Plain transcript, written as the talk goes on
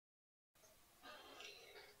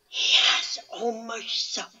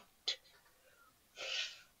almost soft.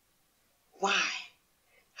 Why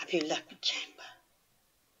have you left the chamber?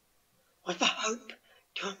 Was the hope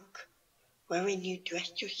drunk wherein you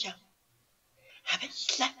dressed yourself? Have it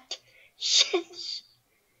slept since?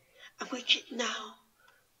 And wish it now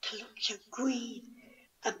to look so green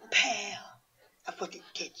and pale of what it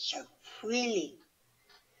did so freely?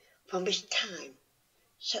 From this time,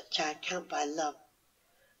 such I count thy love,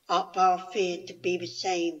 art thou feared to be the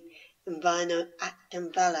same in thine own act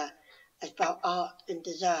and valour as thou art in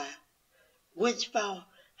desire? Wouldst thou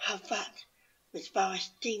have that which thou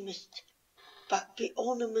esteemest but the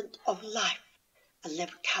ornament of life, and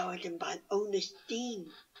live coward in thine own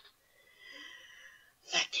esteem?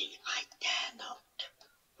 Letting I dare not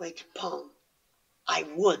wait upon, I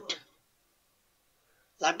would.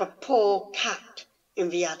 Like the poor cat in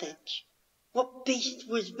the adage, what beast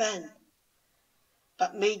was then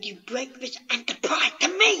that made you break this enterprise to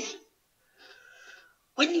me?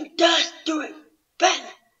 When you durst do it, then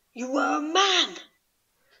you were a man,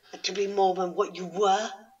 and to be more than what you were,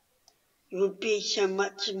 you would be so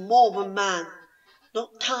much more than man.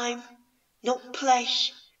 Not time, not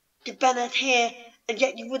place, depended here, and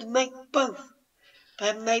yet you would make both. They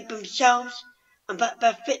have made themselves, and that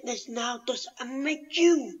their fitness now does make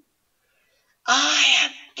you. I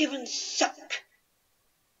have given suck,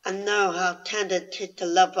 and know how tender 'tis to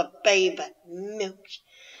love a babe that milks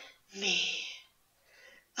me.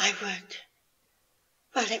 I would,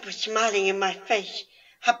 while it was smiling in my face,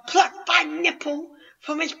 have plucked thy nipple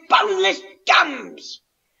from its boneless gums,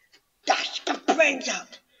 dashed the brains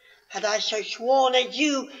out, had I so sworn as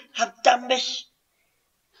you have done this.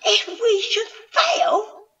 If we should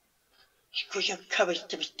fail, screw your courage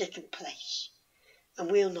to the sticking place, and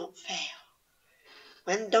we'll not fail.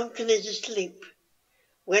 When Duncan is asleep,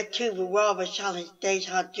 whereto the rather shall his day's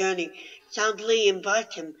hard journey soundly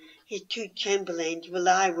invite him, his two chamberlains will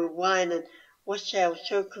lie with wine and wassail,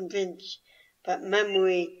 so convinced that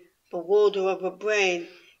memory, the warder of a brain,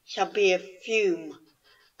 shall be a fume,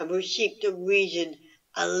 and receipt of reason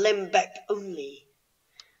a limbeck only.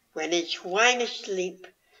 When his swine asleep,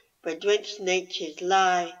 where drenched natures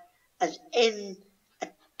lie as in a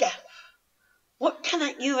death, what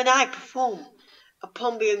cannot you and I perform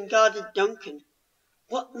upon the unguarded Duncan?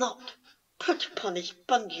 What not put upon his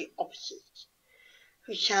spongy officers,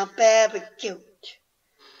 who shall bear the guilt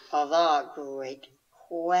of our great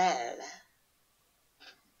quarrel?